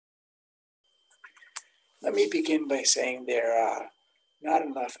Let me begin by saying there are not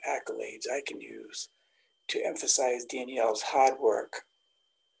enough accolades I can use to emphasize Danielle's hard work,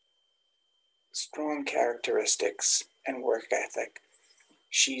 strong characteristics, and work ethic.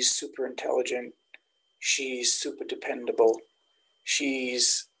 She's super intelligent. She's super dependable.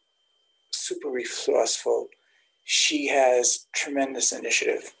 She's super resourceful. She has tremendous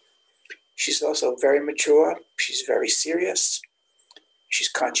initiative. She's also very mature. She's very serious. She's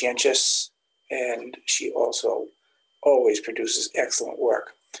conscientious. And she also always produces excellent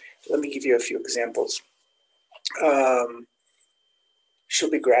work. Let me give you a few examples. She'll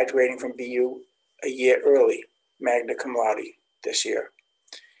be graduating from BU a year early, magna cum laude, this year.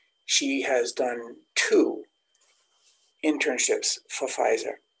 She has done 2 internships for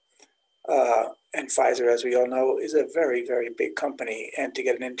Pfizer. And Pfizer, as we all know, is a very, very big company. And to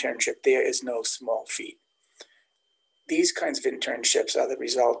get an internship there is no small feat. These kinds of internships are the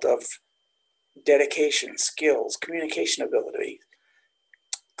result of dedication, skills, communication ability.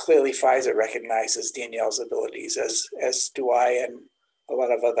 Clearly, Pfizer recognizes Danielle's abilities, as do I and a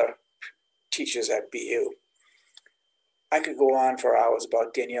lot of other teachers at BU. I could go on for hours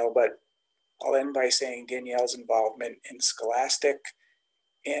about Danielle, but I'll end by saying Danielle's involvement in scholastic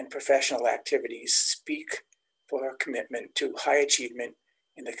and professional activities speak for her commitment to high achievement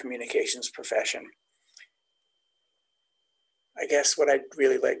in the communications profession. I guess what I'd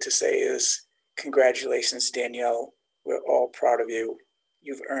really like to say is congratulations, Danielle. We're all proud of you.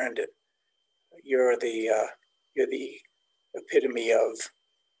 You've earned it. You're the epitome of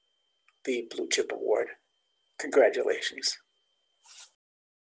the Blue Chip Award. Congratulations.